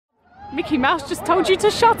Mickey Mouse just told you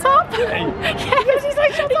to shut up. Yes, he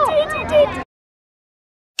said shut up. He did.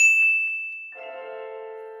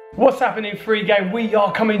 What's happening, FreeGang? We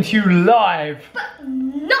are coming to you live. But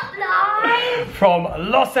not live. From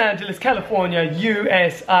Los Angeles, California,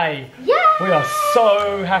 USA. Yeah. We are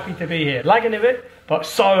so happy to be here. Lagging a bit, but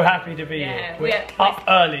so happy to be here. We're up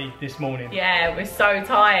early this morning. Yeah, we're so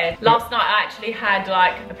tired. Last night I actually had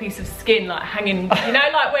like a piece of skin like hanging, you know,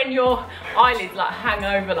 like when your eyelids like hang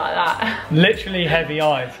over like that. Literally heavy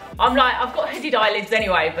eyes. I'm like, I've got headed eyelids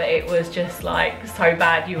anyway, but it was just like so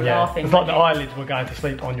bad. You were laughing. It's like the eyelids were going to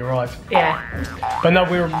sleep on your eyes. Yeah. But no,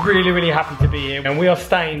 we're really happy to be here, and we are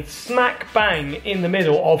staying smack bang in the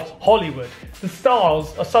middle of Hollywood. The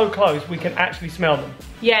stars are so close we can actually smell them.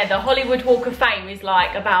 Yeah, the Hollywood Walk of Fame is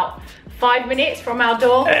like about 5 minutes from our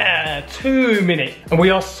door. 2 minutes. And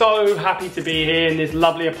we are so happy to be here in this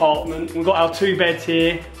lovely apartment. We've got our 2 beds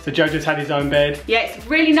here. So Jojo's had his own bed. Yeah, it's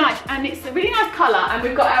really nice, and it's a really nice colour, and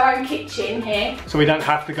we've got our own kitchen here. So we don't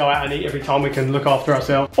have to go out and eat every time, we can look after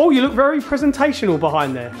ourselves. Oh, you look very presentational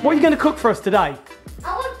behind there. What are you going to cook for us today?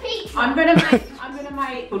 I want pizza. I'm gonna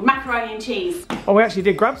make macaroni and cheese. Oh, we actually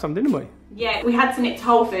did grab some, didn't we? Yeah, we had to nip to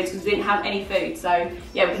Whole Foods because we didn't have any food. So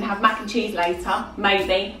yeah, we can have mac and cheese later,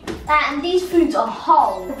 maybe. And these foods are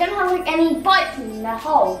whole. They don't have like any bites in their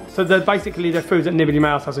whole. So they're basically the foods that Nibbly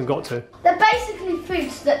Mouse hasn't got to. They're basically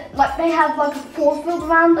foods that like they have like a force field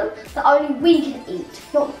around them that only we can eat,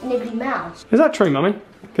 not Nibbly Mouse. Is that true, Mummy?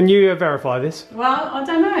 Can you verify this? Well, I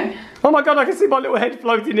don't know. Oh my God, I can see my little head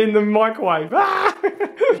floating in the microwave.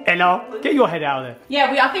 Ella, get your head out of there.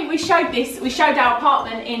 Yeah, I think we showed our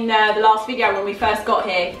apartment in the last video when we first got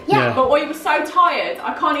here. Yeah. But we were so tired,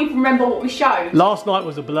 I can't even remember what we showed. Last night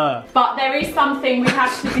was a blur. But there is something we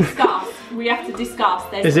have to discuss. We have to discuss.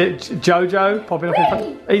 Is it JoJo popping up in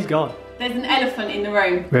front? He's gone. There's an elephant in the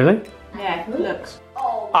room. Really? Yeah, look.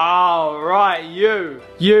 Oh, right, you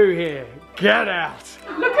here. Get out.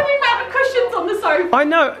 Look at the amount of cushions on the sofa. I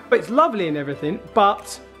know, but it's lovely and everything,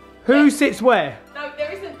 but who sits where? No,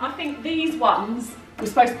 there isn't. I think these ones were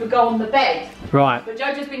supposed to go on the bed. Right. But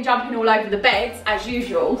Jojo's been jumping all over the beds, as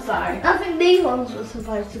usual, so... I think these ones were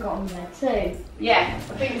supposed to go on there too. Yeah, I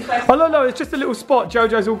think it's supposed to... Oh, no, it's just a little spot.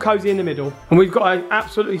 Jojo's all cozy in the middle. And we've got an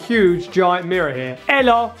absolutely huge, giant mirror here.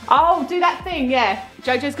 Ella! Oh, do that thing, yeah.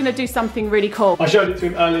 Jojo's going to do something really cool. I showed it to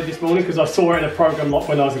him earlier this morning because I saw it in a programme like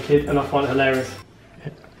when I was a kid and I find it hilarious.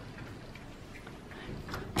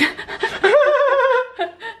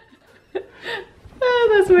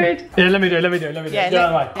 Oh, that's weird. Yeah, let me do it. Yeah, Get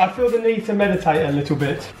out of the way. I feel the need to meditate a little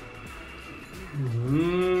bit.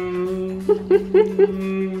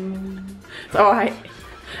 It's alright.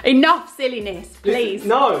 Enough silliness, please.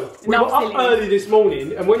 No, we were up early this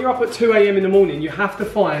morning, and when you're up at 2 AM in the morning, you have to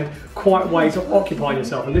find quiet ways of occupying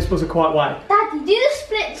yourself, and this was a quiet way. Daddy, do the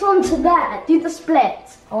splits onto there. Do the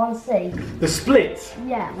splits. I want to see. The splits?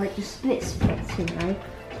 Yeah, like the splits, you know.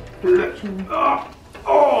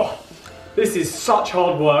 Oh, this is such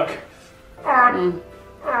hard work.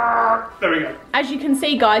 There we go. As you can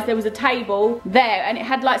see, guys, there was a table there and it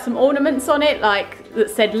had like some ornaments on it, like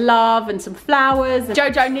that said love and some flowers. And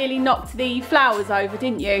Jojo nearly knocked the flowers over,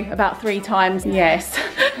 didn't you? About 3 times. Yes.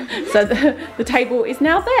 So the table is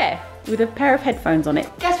now there with a pair of headphones on it.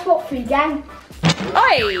 Guess what, FreeGang?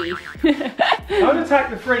 Oi! Don't attack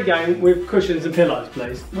the FreeGang with cushions and pillows,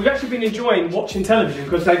 please. We've actually been enjoying watching television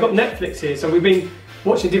because they've got Netflix here, so we've been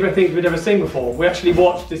watching different things we've never seen before. We actually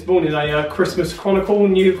watched this morning a Christmas Chronicle,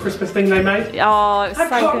 new Christmas thing they made. Oh, it's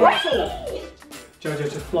so good. Russell!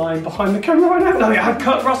 Jojo's just flying behind the camera right now. No, it had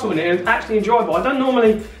Kurt Russell in it, and it's actually enjoyable. I don't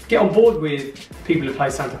normally get on board with people who play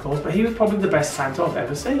Santa Claus, but he was probably the best Santa I've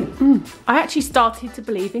ever seen. I actually started to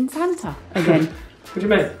believe in Santa again. What do you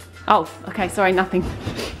mean? Oh, okay, sorry, nothing.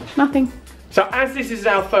 Nothing. So as this is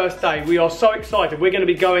our first day, we are so excited. We're going to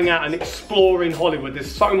be going out and exploring Hollywood.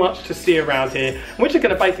 There's so much to see around here. We're just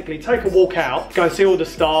going to basically take a walk out, go and see all the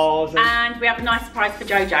stars. And we have a nice surprise for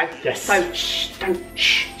Jojo. Yes. So, shh, don't,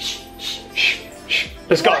 shh, shh, shh, shh, shh.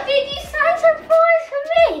 Let's go. What did you say surprise for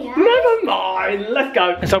me? Never mind, let's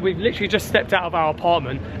go. So we've literally just stepped out of our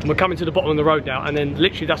apartment and we're coming to the bottom of the road now, and then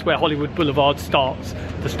literally that's where Hollywood Boulevard starts,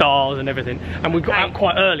 the stars and everything. And we've got out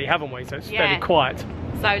quite early, haven't we? So it's fairly quiet.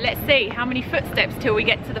 So let's see how many footsteps till we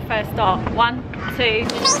get to the first stop. 1, 2, 8.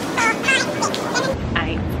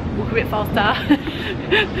 Walk a bit faster.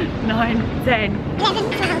 9, 10.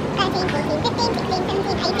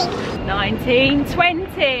 19,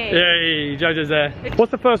 20. Yay, Jojo's there.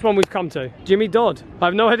 What's the first one we've come to? Jimmy Dodd. I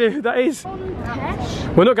have no idea who that is.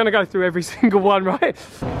 We're not going to go through every single one, right?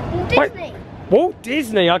 Disney. Walt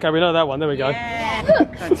Disney. Okay, we know that one. There we go. Yeah.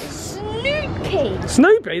 Look, Snoopy. Snoopy.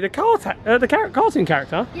 Snoopy, the cartoon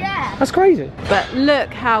character? Yeah. That's crazy. But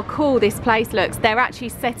look how cool this place looks. They're actually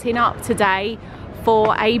setting up today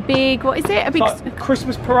for a big, what is it? A big like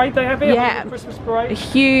Christmas parade they have here? Yeah. Christmas parade. A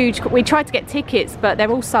huge, we tried to get tickets, but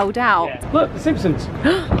they're all sold out. Yeah. Look, the Simpsons.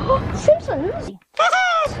 Simpsons.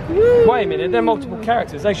 Wait a minute, they're multiple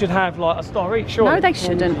characters. They should have like a star each, surely. No, they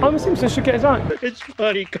shouldn't. Homer Simpson should get his own. It's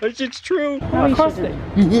funny because it's true. No, he shouldn't.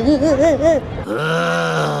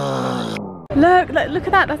 Look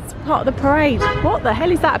at that, that's part of the parade. What the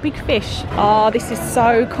hell is that, a big fish? Oh, this is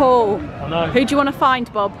so cool. I know. Who do you want to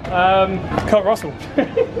find, Bob? Kurt Russell.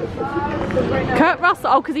 Kurt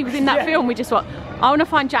Russell, oh, because he was in that film we just watched. I want to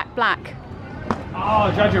find Jack Black.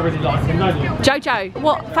 Oh, JoJo really likes him, don't you? JoJo,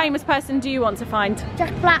 what famous person do you want to find?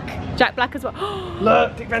 Jack Black. Jack Black as well.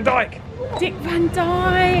 Look, Dick Van Dyke. Dick Van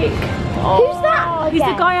Dyke. Who's that? He's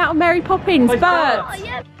the guy out of Mary Poppins, Bert. Oh,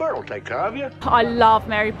 yeah. Bert will take care of you. I love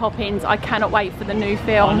Mary Poppins. I cannot wait for the new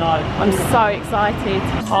film. I know. I'm so excited.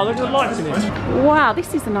 Oh, look at the lights in it. Wow,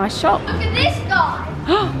 this is a nice shop. Look at this guy.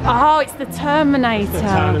 Oh, it's the Terminator. The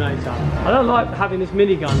Terminator. I don't like having this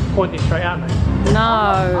minigun pointed straight at me. No.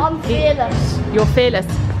 I'm fearless. You're fearless.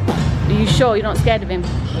 Are you sure you're not scared of him?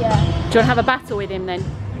 Yeah. Do you want to have a battle with him then?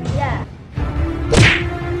 Yeah.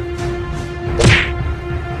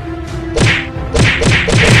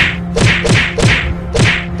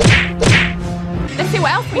 Let's see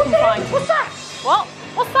what else we can find. What's that? What?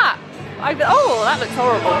 What's that? Oh, that looks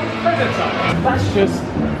horrible. That's just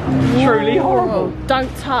truly horrible.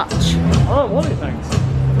 Don't touch. I don't want it, thanks.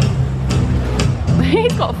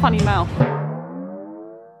 He's got a funny mouth.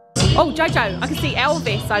 Oh, JoJo, I can see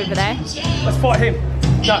Elvis over there. Let's fight him.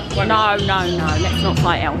 No, wait a No, let's not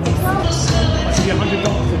fight Elvis. minute. I'll give you $100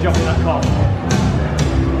 to jump in that car.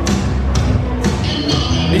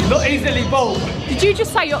 He's not easily bowled. Did you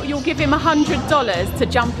just say you'll give him $100 to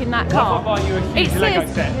jump in that I'll car? buy you a huge It Lego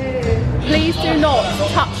says, set. please do not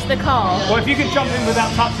touch the car. Well, if you can jump in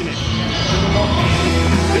without touching it.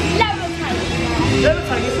 Levitate.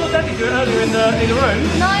 Levitate, you saw Daddy do it earlier in the room.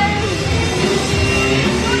 No.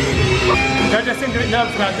 Jojo seemed a bit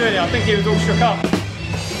nervous about doing it. I think he was all shook up.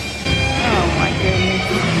 Oh my goodness.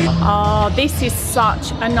 Oh, this is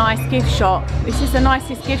such a nice gift shop. This is the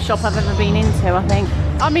nicest gift shop I've ever been into, I think.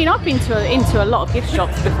 I mean, I've been into a lot of gift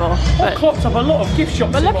shops before. I've But clocked up a lot of gift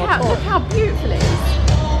shops. But in look my time. how beautiful it is.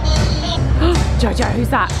 Jojo, who's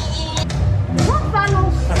that? What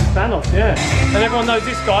Thanos? That's Thanos, yeah. And everyone knows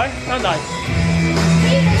this guy, don't they?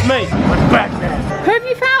 It's me. I'm back there. Who have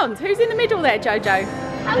you found? Who's in the middle there, Jojo?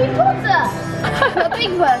 Harry Potter. The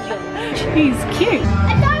big version. He's cute.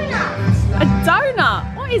 A donut. A donut.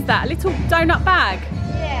 What is that? A little donut bag?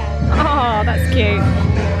 Yeah. Oh, that's cute.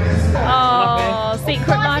 Oh, secret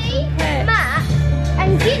life Buddy, of pets. Matt,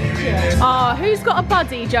 and Gitchen. Oh, who's got a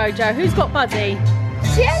buddy, Jojo? Who's got buddy?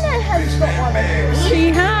 Sienna has got one of these.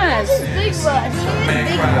 She has. This is big version. This is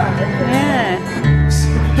big version. Yeah.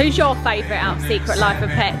 Who's your favourite out of Secret Life of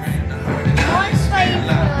Pets? My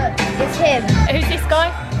favourite is him. Who's this guy?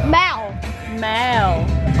 Mel. Mel.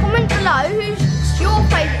 Comment below who's your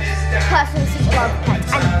favourite person in Secret Life of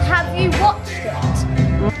Pets and have you watched it?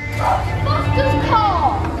 Buster's car.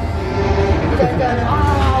 Dun, dun.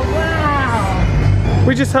 Oh wow.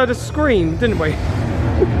 We just heard a scream, didn't we?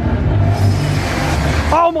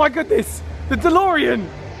 Oh my goodness! The DeLorean!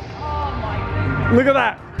 Oh my goodness. Look at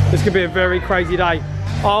that! This could be a very crazy day.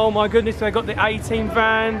 Oh my goodness, they got the A-Team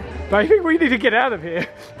van. Baby, we need to get out of here.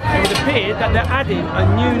 It would appear that they're adding a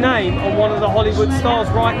new name on one of the Hollywood stars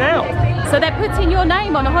right now. So they're putting your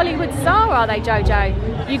name on a Hollywood star, are they,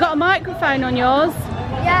 Jojo? You got a microphone on yours?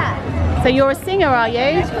 Yeah. So you're a singer, are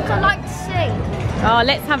you? Because I like to sing. Oh,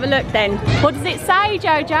 let's have a look then. What does it say,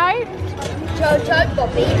 Jojo? JoJo,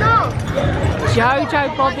 Bobby, Love.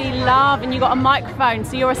 Jojo, Bobby, Love, and you got a microphone,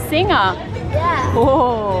 so you're a singer. Yeah.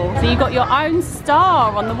 Oh, so you got your own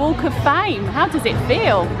star on the Walk of Fame. How does it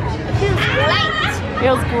feel? It feels great.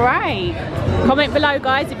 Feels great. Comment below,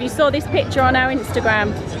 guys, if you saw this picture on our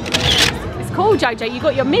Instagram. It's cool, Jojo. You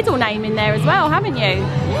got your middle name in there as well, haven't you?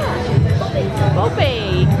 Yeah. Bobby.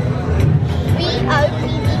 Bobby.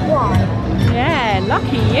 B-O-B-B-Y. Yeah,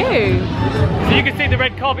 lucky you. So you can see the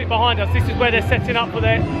red carpet behind us. This is where they're setting up for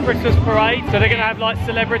their Christmas parade. So they're going to have like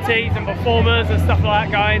celebrities and performers and stuff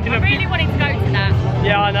like that going. I really wanted to go to that.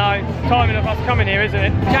 Yeah, I know. Timing of us coming here, isn't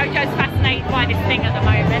it? Jojo's fascinated by this thing at the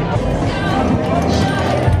moment.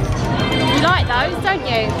 You like those, don't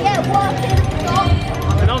you? Yeah, working the dog.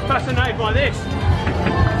 And I'm fascinated by this.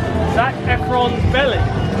 Zac Efron's belly.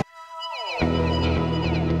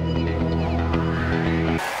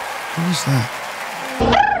 Who's that?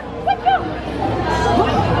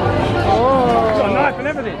 It's got a knife and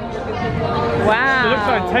everything. It's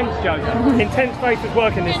so intense, Jojo. Intense face was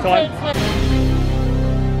working this time.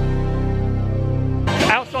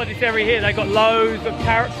 Outside this area here, they got loads of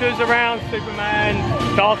characters around. Superman,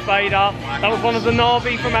 Darth Vader. That was one of the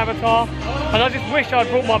Na'vi from Avatar. And I just wish I'd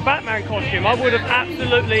brought my Batman costume. I would have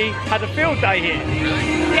absolutely had a field day here.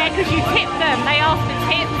 Yeah, because you tipped them. They asked for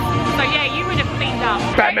tips. So yeah, you would have cleaned up.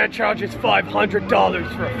 Batman charges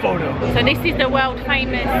 $500 for a photo. So this is the world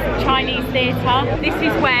famous Chinese theatre. This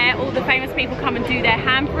is where all the famous people come and do their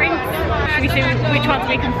handprints. Should we see which ones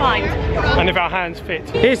we can find? And if our hands fit.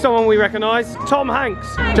 Here's someone we recognise, Tom Hanks.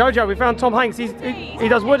 Jojo, we found Tom Hanks. He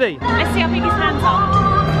does Woody. Let's see how big his hands are.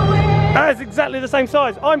 That is exactly the same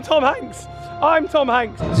size. I'm Tom Hanks. I'm Tom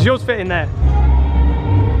Hanks. Does yours fit in there?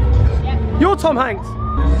 Yep. You're Tom Hanks.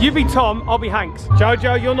 You be Tom, I'll be Hanks.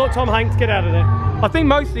 Jojo, you're not Tom Hanks, get out of there. I think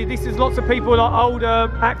mostly this is lots of people like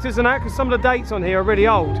older actors and that, because some of the dates on here are really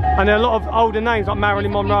old. And there are a lot of older names like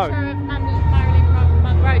Marilyn Monroe. Marilyn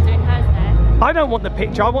Monroe doing hers there. I don't want the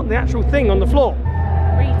picture, I want the actual thing on the floor.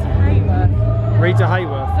 Rita Hayworth. Rita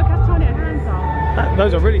Hayworth. Look how tiny her hands are.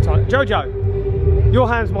 Those are really tiny. Jojo, your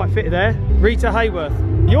hands might fit there. Rita Hayworth.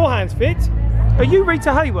 Your hands fit? Are you Rita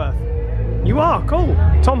Hayworth? You are, cool.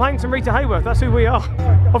 Tom Hanks and Rita Hayworth, that's who we are.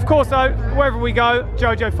 Of course though, wherever we go,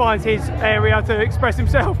 Jojo finds his area to express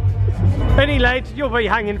himself. Any ledge, you'll be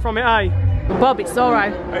hanging from it, eh? Bob, it's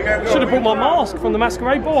Zorro. Should have brought my mask from the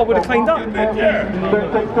masquerade ball, I would have cleaned up.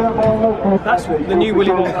 That's the new Willy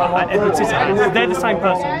Wonka and Edward Scissorhands. They're the same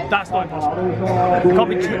person. That's not impossible. There can't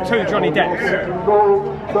be two Johnny Depps.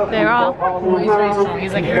 There are.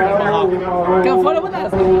 He's like, go follow with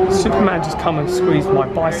us. Superman just come and squeezed my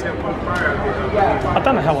bicep. I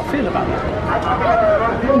don't know how I feel about that.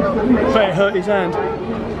 But it hurt his hand.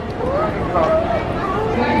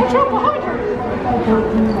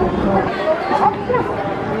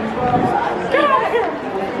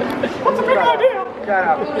 What's a big idea?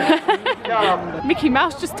 Mickey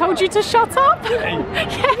Mouse just told you to shut up.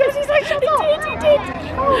 Yes, he's like, shut up. He did.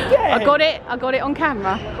 Oh, yeah. I got it on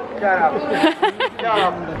camera.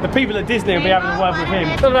 The people at Disney will be having a word with him.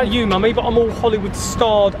 I don't know about you, Mummy, but I'm all Hollywood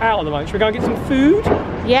starred out at the moment. Should we go and get some food?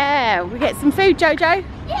 Yeah, we get some food, Jojo.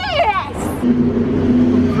 Yes!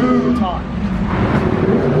 Food time.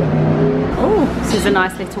 Oh, this is a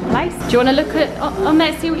nice little place. Do you want to look at on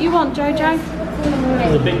there, see what you want, Jojo?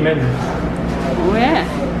 There's a big menu. Oh yeah.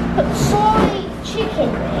 But soy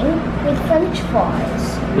chicken wing with French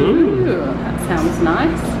fries. Ooh, that sounds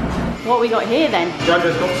nice. What we got here then?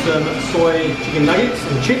 Jojo's got some soy chicken nuggets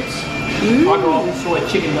and chips. I got soy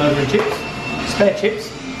chicken burger and chips. Spare chips,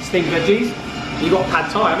 steamed veggies. You got pad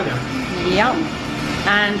thai, haven't you? Yum.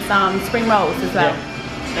 And some spring rolls as well.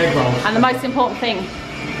 Yeah. Egg rolls. And the most important thing,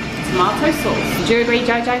 tomato sauce. Do you agree,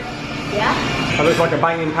 Jojo? Yeah. That looks like a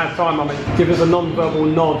banging pad thai, Mummy. Give us a non-verbal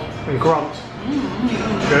nod and grunt.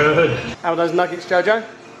 Good. How are those nuggets, Jojo?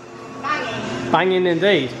 Banging. Banging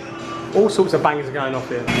indeed. All sorts of bangers are going off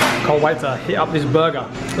here. Can't wait to hit up this burger.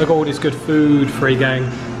 Look at all this good food, FreeGang.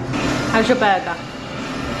 How's your burger?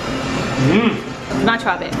 Mmm. Can I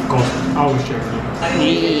try a bit? Of course, I always check.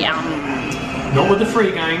 Yum. Not with the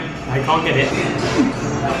FreeGang, they can't get it.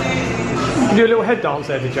 You do a little head dance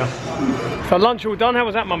there, did you? So lunch all done, how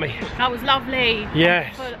was that, Mummy? That was lovely.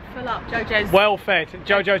 Yes. Full up, Jojo's. Well fed.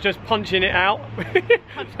 Jojo's just punching it out.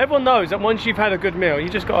 Everyone knows that once you've had a good meal, you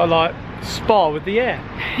just got to like spar with the air.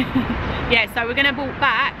 Yeah, so we're going to walk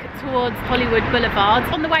back towards Hollywood Boulevard.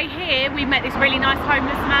 On the way here, we met this really nice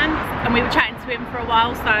homeless man and we were chatting to him for a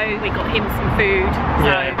while, so we got him some food.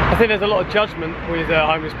 Yeah, I think there's a lot of judgment with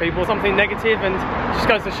homeless people, something negative, and it just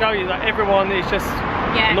goes to show you that everyone is just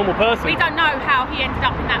a normal person. We don't know how he ended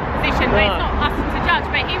up in that position, but it's not us to judge,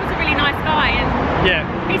 but he was a really nice guy, and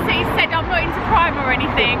he said, I'm not into crime or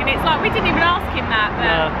anything, and it's like, we didn't even ask him that,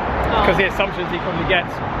 but... Because the assumptions he probably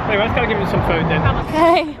gets. Anyway, let's go give him some food then.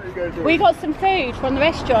 Okay, we got some food from the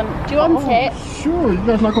restaurant. Do you want it? Sure, you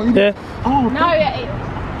guys not gonna eat it? Yeah. Oh, No,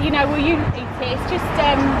 you know, will you eat it? It's just chips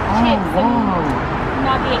and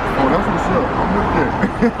nuggets. Oh, that's what's up. I'm with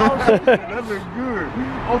that. That looks good.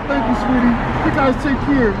 Oh, thank you, sweetie. You guys take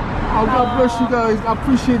care. Oh, God bless you guys. I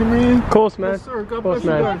appreciate it, man. Of course, man. Yes, sir. God Of course,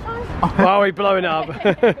 bless you man. guys. Wow, we're blowing it up.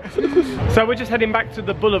 So we're just heading back to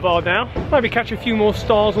the boulevard now. Maybe catch a few more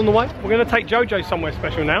stars on the way. We're going to take Jojo somewhere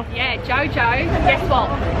special now. Yeah, Jojo, guess what?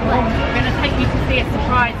 We're going to take you to see a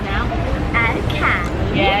surprise now. Okay.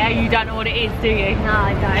 Yeah, you don't know what it is, do you? No,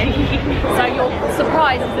 I don't. So your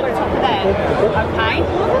surprise is at the top there, okay?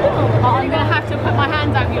 I'm going to have to put my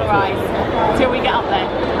hands over your eyes till we get up there,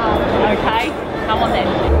 okay? Come on then.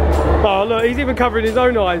 Oh look, he's even covering his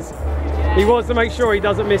own eyes. He wants to make sure he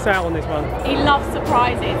doesn't miss out on this one. He loves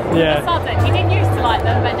surprises. Yeah. All of a sudden, he didn't used to like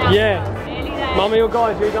them, but now Yeah. he's nearly there. Mummy will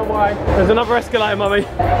guide you, don't worry. There's another escalator, Mummy.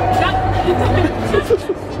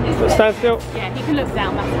 Stand still. Yeah, he can look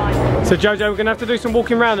down, that's fine. So Jojo, we're going to have to do some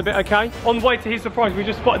walking around a bit, okay? On the way to his surprise, we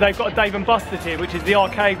just spotted they've got a Dave and Buster's here, which is the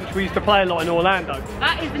arcade which we used to play a lot in Orlando.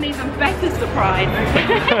 That is an even better surprise.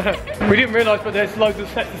 We didn't realise, but there's loads of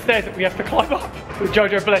sets of stairs that we have to climb up.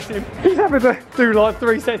 Jojo, bless him. He's having to do like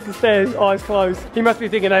 3 sets of stairs, eyes closed. He must be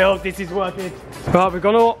thinking, hey, oh, this is worth it. Right, we've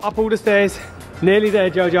gone up all the stairs. Nearly there,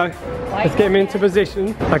 Jojo. Let's get him into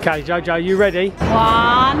position. Okay, Jojo, you ready?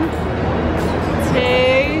 1, 2,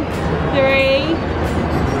 3.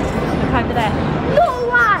 Look over there. No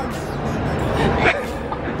one!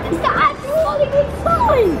 Is that actually holding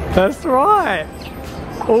inside? That's right.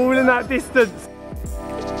 All in that distance.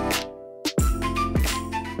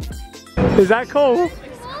 Is that cool?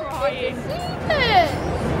 It's crying.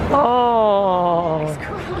 Oh. It's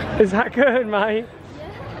crying. Is that good, mate?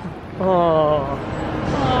 Yeah. Oh.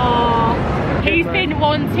 Oh. He's been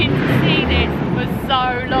wanting to see this for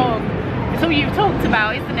so long. It's all you've talked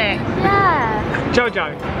about, isn't it? Yeah.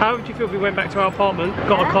 Jojo, how would you feel if we went back to our apartment,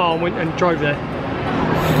 got a car and went and drove there?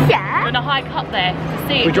 Yeah. We're gonna hike up there to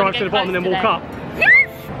see it. We drive to the bottom and then walk up? Yes.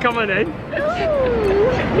 Come on in. I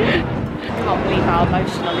can't believe how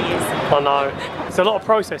emotional he is. I know. It's a lot of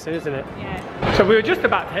processing, isn't it? Yeah. So we were just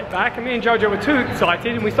about to head back and me and Jojo were too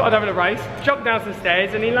excited and we started having a race, jumped down some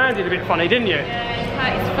stairs and he landed a bit funny, didn't you? Yeah, he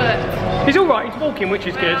hurt his foot. He's alright, he's walking, which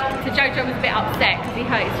is good. So Jojo was a bit upset because he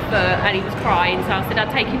hurt his foot and he was crying, so I said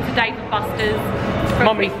I'd take him to Dave and Buster's for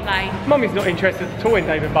a brief play. Mummy's not interested at all in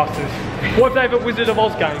Dave and Buster's. What if they have a Wizard of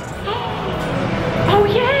Oz game? Oh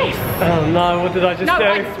yes! Oh no, what did I just do? No,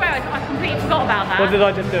 I swear I completely forgot about that. What did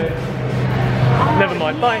I just do? Oh, Never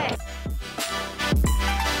mind, yeah. bye.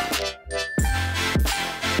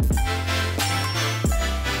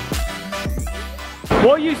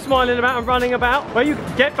 What are you smiling about and running about? Where you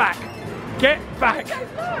get back? Get back!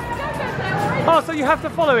 Oh, so you have to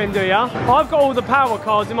follow him, do ya? I've got all the power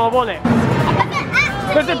cards in my wallet.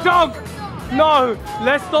 There's a dog! No!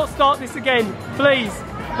 Let's not start this again, please.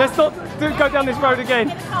 Let's not go down this road again.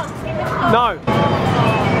 No. We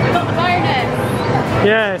got the bonus.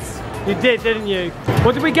 Yes, you did, didn't you?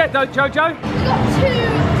 What did we get though, Jojo? We got 2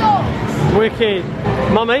 dogs. Wicked.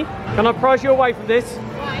 Mummy, can I prize you away from this?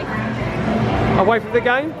 Right. Away from the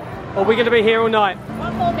game? Or are we going to be here all night?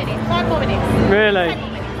 1 more minute. 5 more minutes. Really? 10 more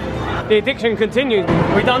minutes. The addiction continues.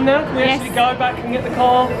 Are we done now? Can we actually go back and get the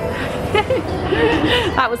car?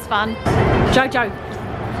 That was fun. Jojo,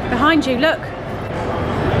 behind you, look.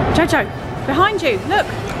 Jojo, behind you, look.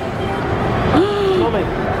 Mummy.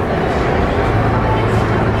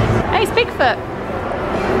 Hey, it's Bigfoot.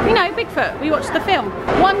 You know, Bigfoot, we watched the film.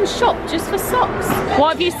 One shop just for socks.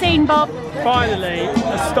 What have you seen, Bob? Finally,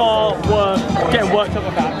 a star worth getting worked up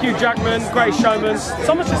about. Hugh Jackman, Great Showman.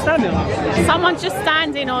 Someone's just standing on him. Someone's just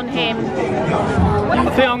standing on him. I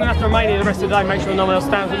think I'm going to have to remain here the rest of the day, make sure no one else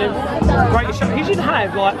stands on him. Great Showman. He should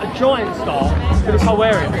have like a giant star for this whole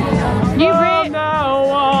area.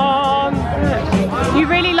 You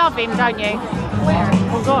really love him, don't you?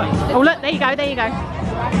 Oh, God. Oh, look, there you go, there you go.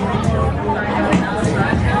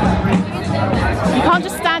 You can't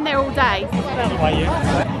just stand there all day. Stand by you.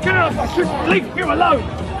 Get off! I should leave you alone!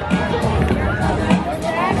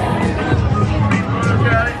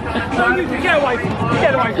 No, you can get away from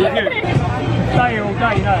you. Stay here all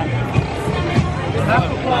day, no.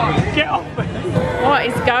 Get off! What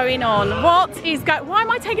is going on? Why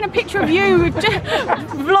am I taking a picture of you?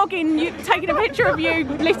 Vlogging you, taking a picture of you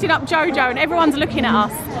lifting up Jojo and everyone's looking at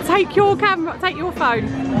us. Take your camera, take your phone.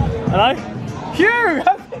 Hello? Hugh,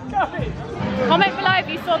 how's it going? Comment below if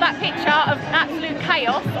you saw that picture of absolute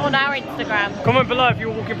chaos on our Instagram. Comment below if you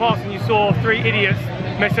were walking past and you saw 3 idiots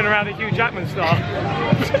messing around the Hugh Jackman star.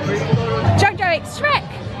 Jojo, it's Shrek!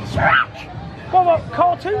 Shrek! Well, what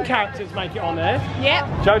cartoon characters make it on there? Yep.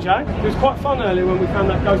 Jojo, it was quite fun earlier when we found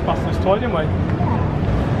that Ghostbusters toy, didn't we?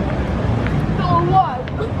 Oh, whoa.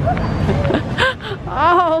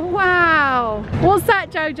 Oh, wow. What's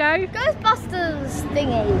that, Jojo? Ghostbusters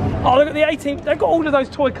thingy. Oh, look at the 18. They've got all of those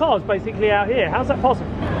toy cars basically out here. How's that possible?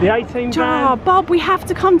 The 18 Oh, van. Bob, we have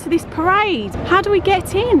to come to this parade. How do we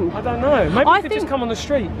get in? I don't know. Maybe we could just come on the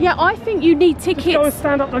street. Yeah, I think you need tickets. Just go and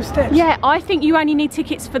stand up those steps. Yeah, I think you only need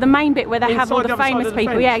tickets for the main bit where they have all Inside the the other side famous of the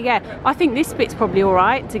people. fence. Yeah, yeah. I think this bit's probably all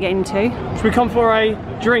right to get into. Should we come for a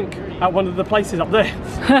drink at one of the places up there?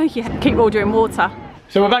 Yeah, keep ordering water.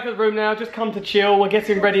 So we're back at the room now, just come to chill. We're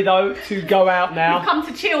getting ready though to go out now. We've come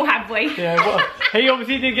to chill, have we? Yeah, well, he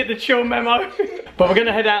obviously didn't get the chill memo. But we're going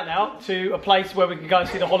to head out now to a place where we can go and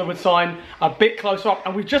see the Hollywood sign a bit closer up.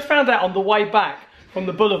 And we've just found out on the way back from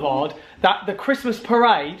the boulevard that the Christmas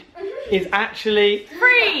parade is actually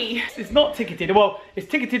free. It's not ticketed. Well, it's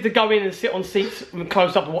ticketed to go in and sit on seats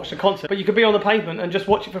close up and watch the concert. But you could be on the pavement and just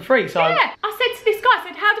watch it for free. So yeah, I said to this guy, I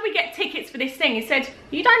said, how do we get tickets for this thing? He said,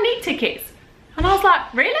 you don't need tickets. And I was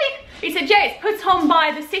like, really? He said, yeah, it's put on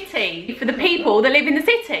by the city for the people that live in the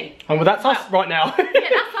city. And well, that's us right now. Yeah,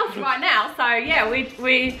 that's us right now. So yeah,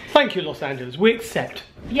 we. Thank you, Los Angeles. We accept.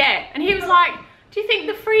 Yeah, and he was like, do you think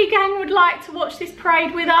the FreeGang would like to watch this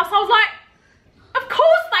parade with us? I was like, of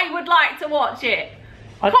course they would like to watch it.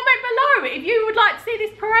 Comment below if you would like to see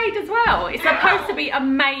this parade as well. It's supposed to be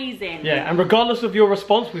amazing. Yeah, and regardless of your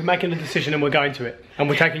response, we're making a decision and we're going to it. And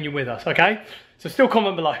we're taking you with us, okay? So still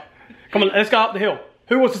comment below. Come on, let's go up the hill.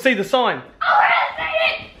 Who wants to see the sign?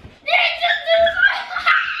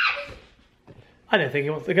 I don't think he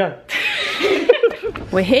wants to go.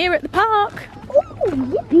 We're here at the park. Ooh,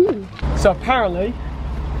 yippee. So apparently,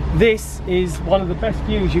 this is one of the best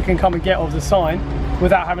views you can come and get of the sign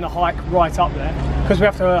without having to hike right up there. Because we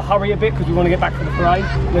have to hurry a bit because we want to get back for the parade.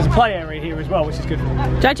 There's a play area here as well, which is good.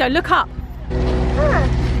 Jojo, look up.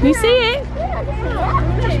 You see it?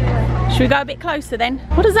 Should we go a bit closer then?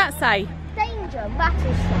 What does that say? Danger,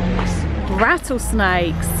 rattlesnakes.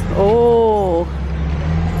 Rattlesnakes. Oh.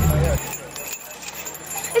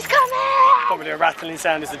 It's coming! Probably a rattling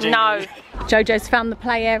sound is the jingle. No. Jojo's found the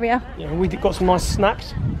play area. Yeah, we got some nice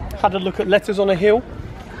snaps. Had a look at letters on a hill.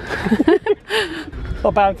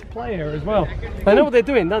 Not bad to play here as well. They know what they're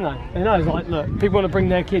doing, don't they? They know, it's like, look, people want to bring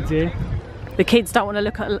their kids here. The kids don't want to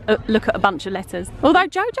look at a bunch of letters. Although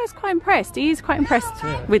Jojo's quite impressed. He is quite impressed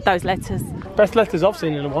with those letters. Best letters I've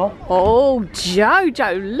seen in a while. Oh,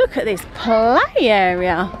 Jojo, look at this play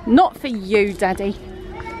area. Not for you, Daddy.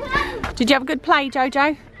 Did you have a good play,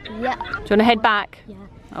 Jojo? Yeah. Do you want to head back? Yeah.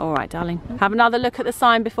 All right, darling. Have another look at the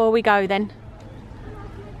sign before we go then.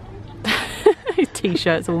 His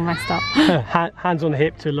t-shirt's all messed up. Hands on the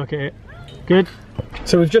hip to look at it. Good.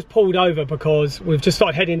 So we've just pulled over because we've just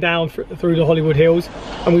started heading down through the Hollywood Hills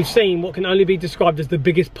and we've seen what can only be described as the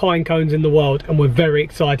biggest pine cones in the world and we're very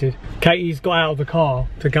excited. Katie's got out of the car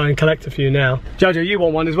to go and collect a few now. Jojo, you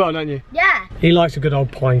want one as well, don't you? Yeah. He likes a good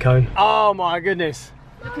old pine cone. Oh my goodness.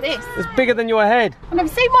 Look at this. It's bigger than your head. I've never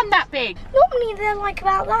seen one that big. Normally they're like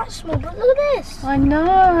about that small, but look at this. I know.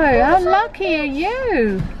 How lucky are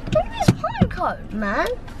you? Look at this pine cone, man.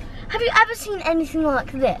 Have you ever seen anything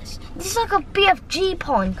like this? This is like a BFG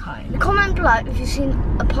pine cone. Comment below if you've seen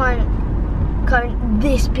a pine cone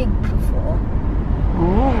this big before.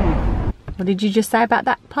 Ooh. What did you just say about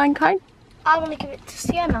that pine cone? I want to give it to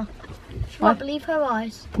Sienna. She won't believe her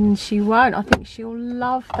eyes. She won't. I think she'll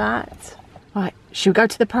love that. Right, should we go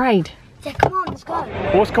to the parade? Yeah, come on, let's go.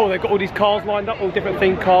 What's cool, they've got all these cars lined up, all different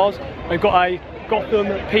themed cars. They've got a Gotham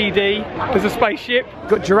PD, there's a spaceship.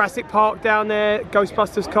 Got Jurassic Park down there,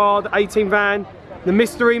 Ghostbusters car, the A-Team van, the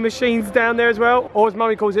mystery machines down there as well, or as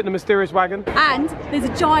Mummy calls it, the mysterious wagon. And there's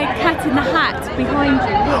a giant cat in the hat behind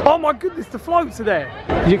you. Oh my goodness, the floats are there.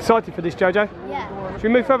 Are you excited for this, Jojo? Yeah. Should we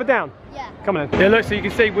move further down? Yeah. Come on. Yeah, look, so you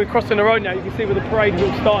can see we're crossing the road now. You can see where the parade's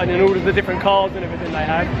all starting and all of the different cars and everything they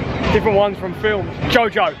have. Different ones from films.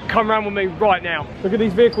 Jojo, come round with me right now. Look at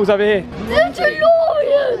these vehicles over here. The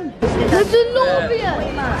DeLorean! The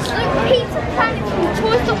DeLorean! Like Peter Planet from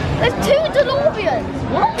Toy Story. There's two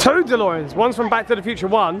DeLoreans. What? Two DeLoreans. One's from Back to the Future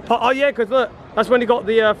 1. Oh yeah, because look, that's when he got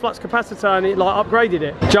the flux capacitor and it like upgraded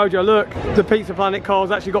it. Jojo, look, the Pizza Planet car's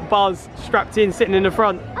actually got Buzz strapped in, sitting in the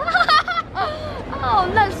front. Oh,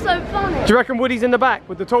 that's so funny. Do you reckon Woody's in the back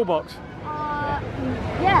with the toolbox?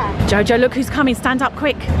 Yeah. Jojo, look who's coming. Stand up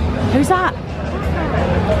quick. Who's that?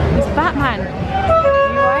 It's Batman.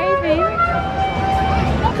 Are you waving?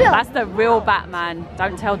 That's the real Batman.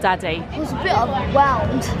 Don't tell Daddy. I was a bit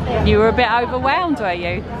overwhelmed. You were a bit overwhelmed, were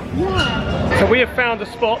you? Yeah. So we have found a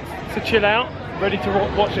spot to chill out, ready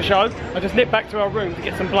to watch the show. I just nipped back to our room to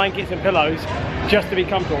get some blankets and pillows just to be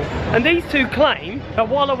comfortable. And these two claim that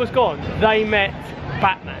while I was gone, they met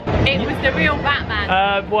Batman. It was the real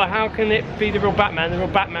Batman. Well, how can it be the real Batman? The real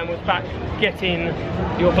Batman was back getting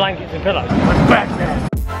your blankets and pillows. Batman!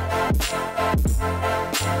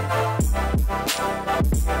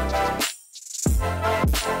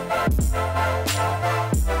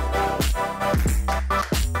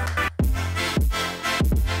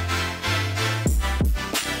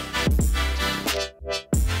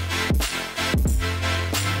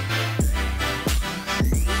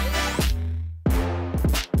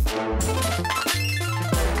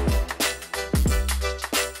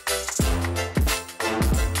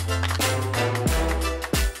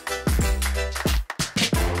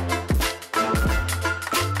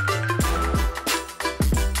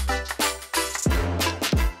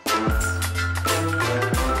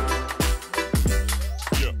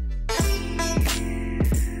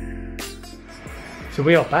 So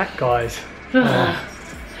we are back, guys.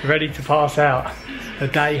 Ready to pass out. The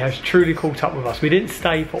day has truly caught up with us. We didn't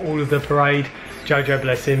stay for all of the parade. JoJo,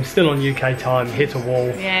 bless him, still on UK time, hit a wall.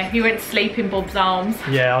 Yeah, he went to sleep in Bob's arms.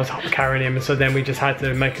 Yeah, I was carrying him, and so then we just had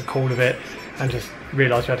to make a call of it and just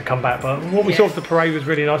realised we had to come back. But what we saw of the parade was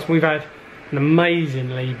really nice. We've had an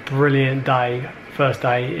amazingly brilliant day. First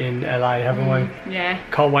day in LA, haven't we? Yeah.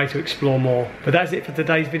 Can't wait to explore more. But that's it for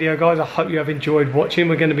today's video, guys. I hope you have enjoyed watching.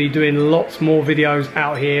 We're going to be doing lots more videos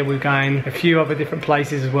out here. We're going a few other different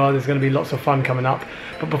places as well. There's going to be lots of fun coming up.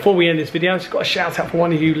 But before we end this video, I've just got a shout out for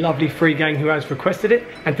one of you lovely FreeGang who has requested it.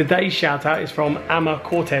 And today's shout out is from Amma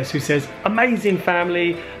Cortez, who says, amazing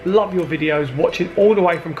family, love your videos, watching all the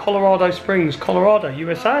way from Colorado Springs, Colorado,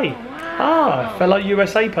 USA. Oh, wow. Ah, fellow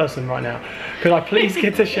USA person right now. Could I please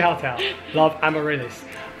get a shout out? Love Amaryllis.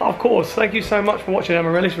 Of course, thank you so much for watching,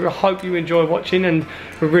 Amaryllis. We hope you enjoy watching, and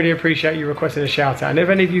we really appreciate you requesting a shout out. And if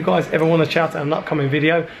any of you guys ever want to shout out an upcoming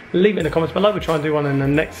video, leave it in the comments below. We'll try and do one in the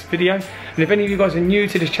next video. And if any of you guys are new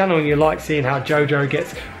to this channel and you like seeing how JoJo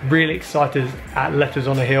gets really excited at letters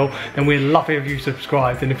on a hill, then we'd love it if you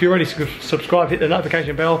subscribed. And if you're already subscribed, hit the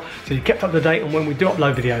notification bell so you're kept up to date on when we do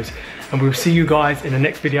upload videos. And we'll see you guys in the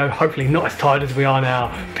next video, hopefully not as tired as we are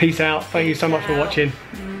now. Peace out. Thank you so much for watching.